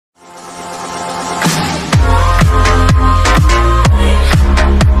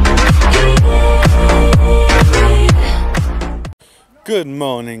Good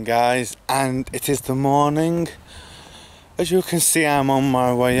morning, guys, and it is the morning. As you can see, I'm on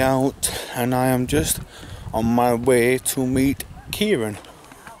my way out and I am just on my way to meet Kieran.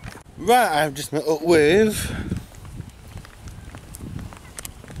 Right, I've just met up with,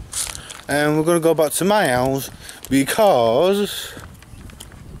 and we're going to go back to my house because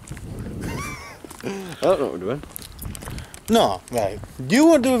I don't know what we're doing. no, right, you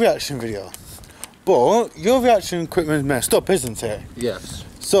want to do a reaction video, but your reaction equipment's messed up, isn't it? Yes.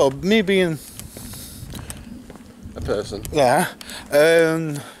 So me being a person,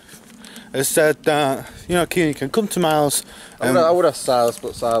 has said that, you know, Kieran, you can come to my house. I would have Silas,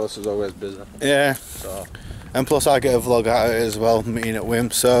 but Silas is always busy. Yeah. So. And plus I get a vlog out of it as well, meeting at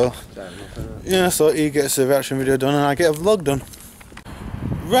Wim, so yeah, so he gets a reaction video done and I get a vlog done.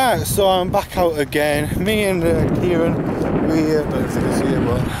 Right, so I'm back out again. Me and Kieran, we don't know if you can see it,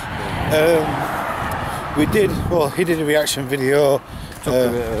 but we did, well, he did a reaction video. Took a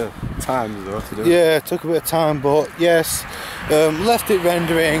bit of time though to do it. Yeah, it took a bit of time, but yes, left it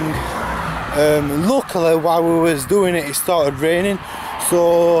rendering. Luckily while we was doing it, it started raining,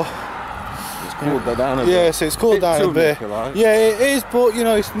 so it's cooled down a bit. Yeah, so it's cooled down a bit. Like. Yeah, it is, but you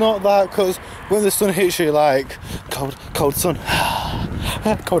know, it's not that, because when the sun hits you, like cold sun,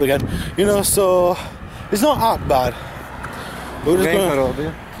 cold again, you know, so it's not that bad. We're just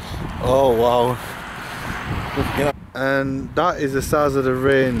gonna... Oh wow. And that is the size of the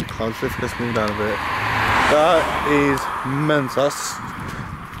rain clouds. Let's move down a bit. That is mental.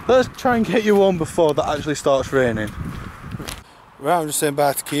 Let's try and get you one before that actually starts raining. Right, I'm just saying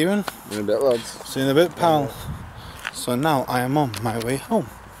bye to Kieran. In a bit, lads. See you in a bit, pal. So now I am on my way home.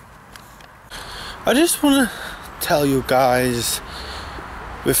 I just want to tell you guys,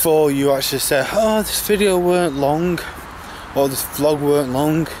 before you actually say, oh, this video weren't long, or this vlog weren't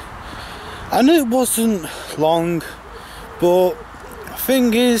long. I knew it wasn't long, but the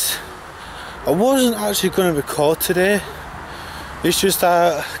thing is, I wasn't actually going to record today. It's just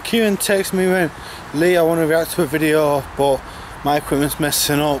that Kieran texted me when, Lee, I want to react to a video, but my equipment's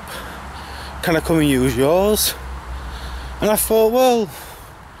messing up. Can I come and use yours? And I thought, well,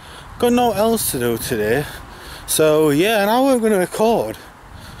 got no else to do today. So yeah, and I weren't going to record,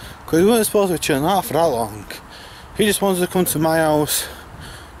 because we weren't supposed to be chilling out for that long. He just wanted to come to my house,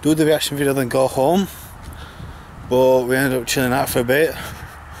 do the reaction video, then go home. But we ended up chilling out for a bit.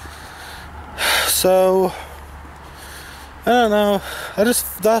 So I don't know. I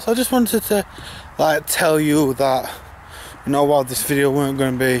just wanted to like tell you that, you know, while this video weren't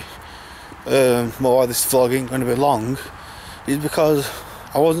going to be, while this vlog ain't going to be long, is because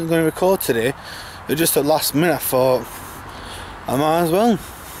I wasn't going to record today. It just at last minute I thought I might as well.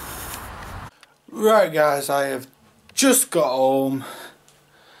 Right, guys, I have just got home.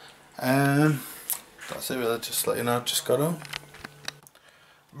 That's it really, just to let you know, I've just got home.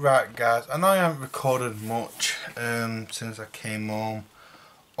 Right, guys, I know I haven't recorded much since I came home.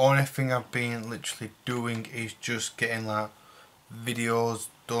 Only thing I've been literally doing is just getting like videos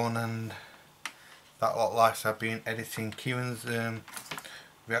done and that lot, like so I've been editing Kieran's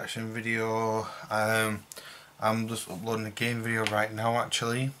reaction video. I'm just uploading a game video right now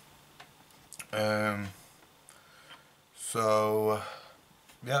actually. So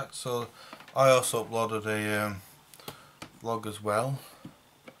yeah, so I also uploaded a vlog as well.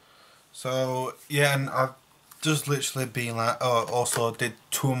 So yeah, and I've just literally been like, oh, also did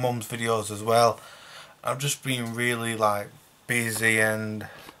two mum's videos as well. I've just been really like busy and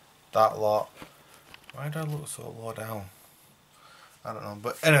that lot. Why do I look so low down? I don't know,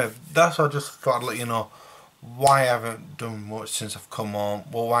 but anyway, that's why I just thought I'd let you know why I haven't done much since I've come home.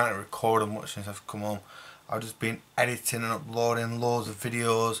 Well, why I haven't recorded much since I've come home. I've just been editing and uploading loads of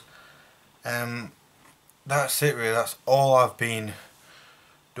videos. That's it really, that's all I've been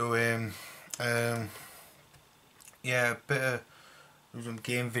doing. Yeah, a bit of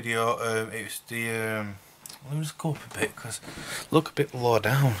game video. It's the let me just go up a bit because look a bit low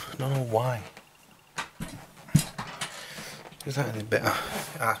down. I don't know why. Is that any better?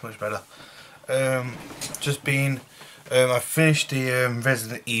 That's much better. Just been I finished the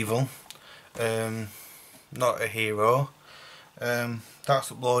Resident Evil, Not a Hero.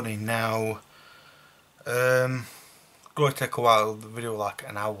 That's uploading now. Going to take a while. The video like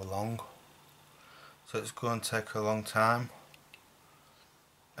an hour long, so it's going to take a long time.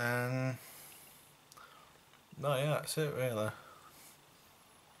 No, yeah, that's it really.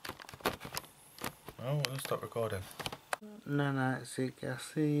 Oh, let's stop recording. No, that's it. I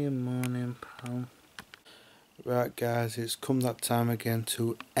see you morning, pal. Right, guys, it's come that time again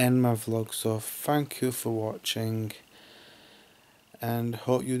to end my vlog. So thank you for watching, and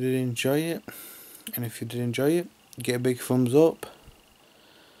hope you did enjoy it. And if you did enjoy it, get a big thumbs up.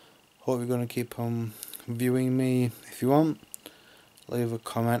 Hope you're going to keep on viewing me. If you want, leave a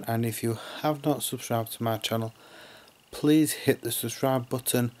comment, and if you have not subscribed to my channel, please hit the subscribe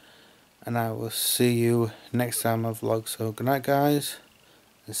button, and I will see you next time I vlog. So good night guys,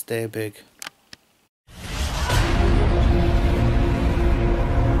 and stay big.